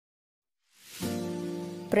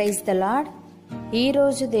Praise the lord.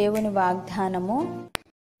 ఈరోజు దేవుని వాగ్దానము,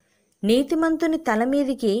 నీతిమంతుని తల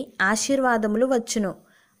మీదికి ఆశీర్వాదములు వచ్చును,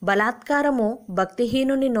 బలాత్కారము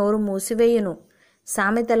భక్తిహీనుని నోరు మూసివేయును.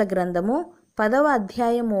 సామెతల గ్రంథము 10వ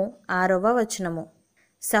అధ్యాయము 6వ వచనము.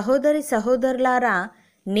 సహోదరి సహోదరులారా,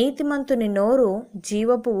 నీతిమంతుని నోరు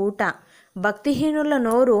జీవపు ఊట, భక్తిహీనుల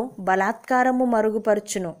నోరు బలాత్కారము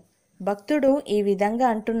మరుగుపరుచును. భక్తుడు ఈ విధంగా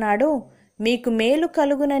అంటున్నాడు, మీకు మేలు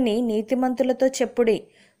కలుగునని నీతిమంతులతో చెప్పుడి,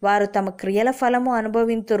 వారు తమ క్రియల ఫలము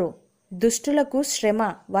అనుభవింతురు. దుష్టులకు శ్రమ,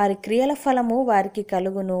 వారి క్రియల ఫలము వారికి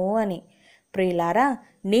కలుగును అని. ప్రియులారా,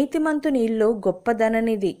 నీతిమంతుని ఇల్లు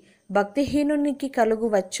గొప్పదననిది, భక్తిహీనునికి కలుగు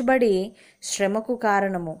వచ్చుబడి శ్రమకు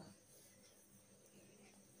కారణము.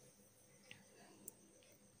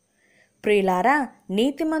 ప్రియులారా,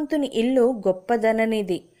 నీతిమంతుని ఇల్లు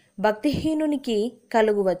గొప్పదననిది, భక్తిహీనునికి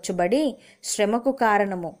కలుగు వచ్చుబడి శ్రమకు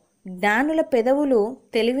కారణము. జ్ఞానుల పెదవులు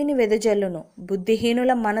తెలివిని వెదజల్లును,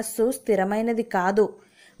 బుద్ధిహీనుల మనస్సు స్థిరమైనది కాదు.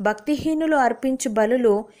 భక్తిహీనులు అర్పించు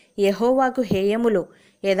బలులు యెహోవాకు హేయములు,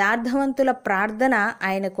 యథార్థవంతుల ప్రార్థన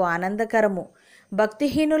ఆయనకు ఆనందకరము.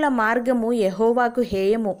 భక్తిహీనుల మార్గము యెహోవాకు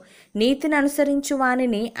హేయము, నీతిని అనుసరించు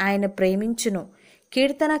వానిని ఆయన ప్రేమించును.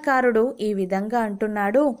 కీర్తనకారుడు ఈ విధంగా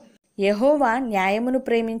అంటున్నాడు, యెహోవా న్యాయమును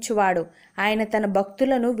ప్రేమించువాడు, ఆయన తన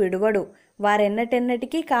భక్తులను విడువడు.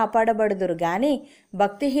 వారెన్నటెన్నటికీ కాపాడబడుదురు గాని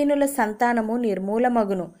భక్తిహీనుల సంతానము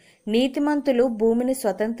నిర్మూలమగును. నీతిమంతులు భూమిని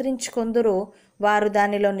స్వతంత్రించుకొందురు, వారు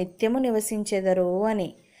దానిలో నిత్యము నివసించెదరు అని.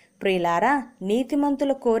 ప్రియులారా,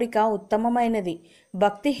 నీతిమంతుల కోరిక ఉత్తమమైనది,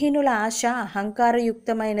 భక్తిహీనుల ఆశ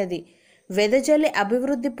అహంకారయుక్తమైనది. వెదజల్లి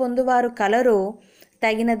అభివృద్ధి పొందువారు కలరు,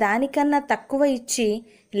 తగిన దానికన్నా తక్కువ ఇచ్చి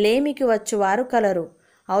లేమికి వచ్చువారు కలరు.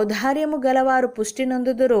 ఔదార్యము గలవారు పుష్టి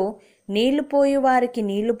నొందుదురు, నీళ్లు పోయి వారికి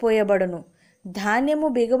నీళ్లు పోయబడును. ధాన్యము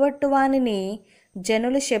బిగబట్టువానిని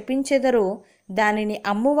జనులు శపించెదరు, దానిని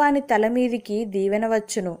అమ్మువాని తల మీదికి దీవెన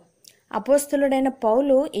వచ్చును. అపోస్తలుడైన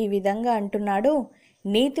పౌలు ఈ విధంగా అంటున్నాడు,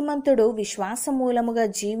 నీతిమంతుడు విశ్వాసమూలముగా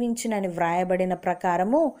జీవించునని వ్రాయబడిన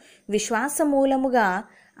ప్రకారము విశ్వాసమూలముగా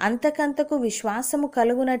అంతకంతకు విశ్వాసము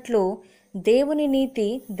కలుగునట్లు దేవుని నీతి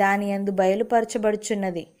దాని యందు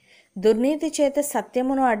బయలుపరచబడుచున్నది. దుర్నీతి చేత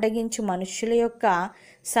సత్యమును అడ్డగించు మనుష్యుల యొక్క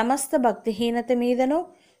సమస్త భక్తిహీనత మీదను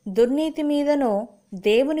దుర్నీతి మీదను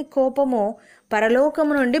దేవుని కోపము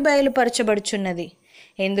పరలోకము నుండి బయలుపరచబడుచున్నది.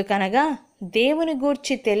 ఎందుకనగా దేవుని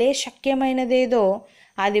గూర్చి తెలియశక్యమైనదేదో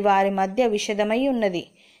అది వారి మధ్య విషదమై ఉన్నది,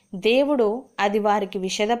 దేవుడు అది వారికి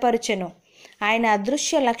విషదపరచెను. ఆయన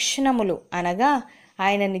అదృశ్య లక్షణములు అనగా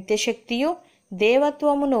ఆయన నిత్యశక్తియు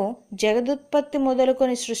దేవత్వమును జగదుత్పత్తి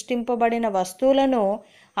మొదలుకొని సృష్టింపబడిన వస్తువులను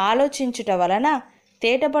ఆలోచించుట వలన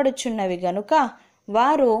తేటపడుచున్నవి గనుక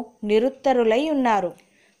వారు నిరుత్తరులై ఉన్నారు.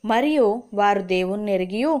 మరియు వారు దేవుణ్ణి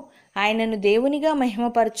ఎరిగియు ఆయనను దేవునిగా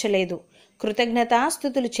మహిమపరచలేదు,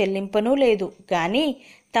 కృతజ్ఞతాస్తుతులు చెల్లింపనూ లేదు, గాని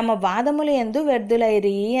తమ వాదముల యందు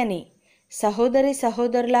వ్యర్థులైరి అని. సహోదరి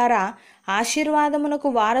సహోదరులారా, ఆశీర్వాదమునకు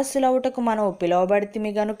వారసులవుటకు మనము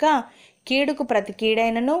పిలువబడితిమి గనుక కీడుకు ప్రతి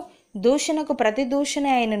కీడైనను దూషణకు ప్రతి దూషణ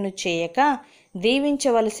అయినను చేయక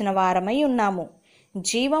దీవించవలసిన వారమై ఉన్నాము.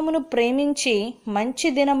 జీవమును ప్రేమించి మంచి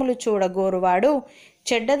దినములు చూడగోరువాడు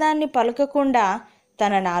చెడ్డదాన్ని పలుకకుండా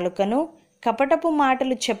తన నాలుకను, కపటపు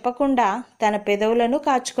మాటలు చెప్పకుండా తన పెదవులను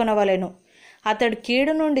కాచుకొనవలెను. అతడు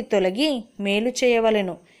కీడు నుండి తొలగి మేలు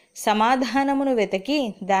చేయవలెను, సమాధానమును వెతకి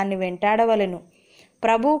దాన్ని వెంటాడవలెను.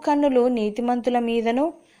 ప్రభువు కన్నులు నీతిమంతుల మీదను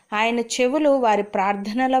ఆయన చెవులు వారి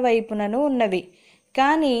ప్రార్థనల వైపునను ఉన్నవి,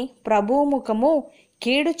 కానీ ప్రభువు ముఖము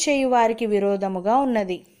కీడు చేయు వారికి విరోధముగా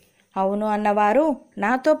ఉన్నది. అవును అన్నవారు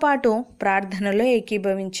నాతో పాటు ప్రార్థనలో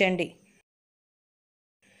ఏకీభవించండి.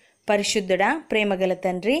 పరిశుద్ధుడా, ప్రేమగల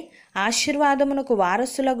తండ్రి, ఆశీర్వాదమునకు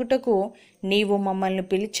వారసులగుటకు నీవు మమ్మల్ని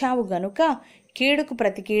పిలిచావు గనుక కీడుకు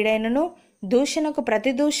ప్రతి కీడైనను దూషణకు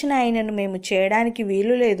ప్రతి దూషణ అయినను మేము చేయడానికి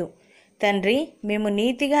వీలు లేదు. తండ్రి, మేము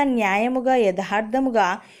నీతిగా న్యాయముగా యథార్థముగా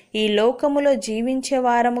ఈ లోకములో జీవించే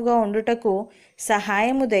వారముగా ఉండుటకు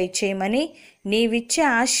సహాయము దయచేయమని నీవిచ్చే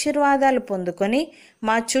ఆశీర్వాదాలు పొందుకొని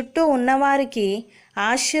మా చుట్టూ ఉన్నవారికి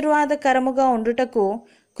ఆశీర్వాదకరముగా ఉండుటకు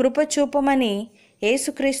కృప చూపమని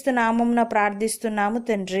యేసుక్రీస్తు నామమున ప్రార్థిస్తున్నాము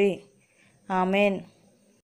తండ్రి. ఆమెన్.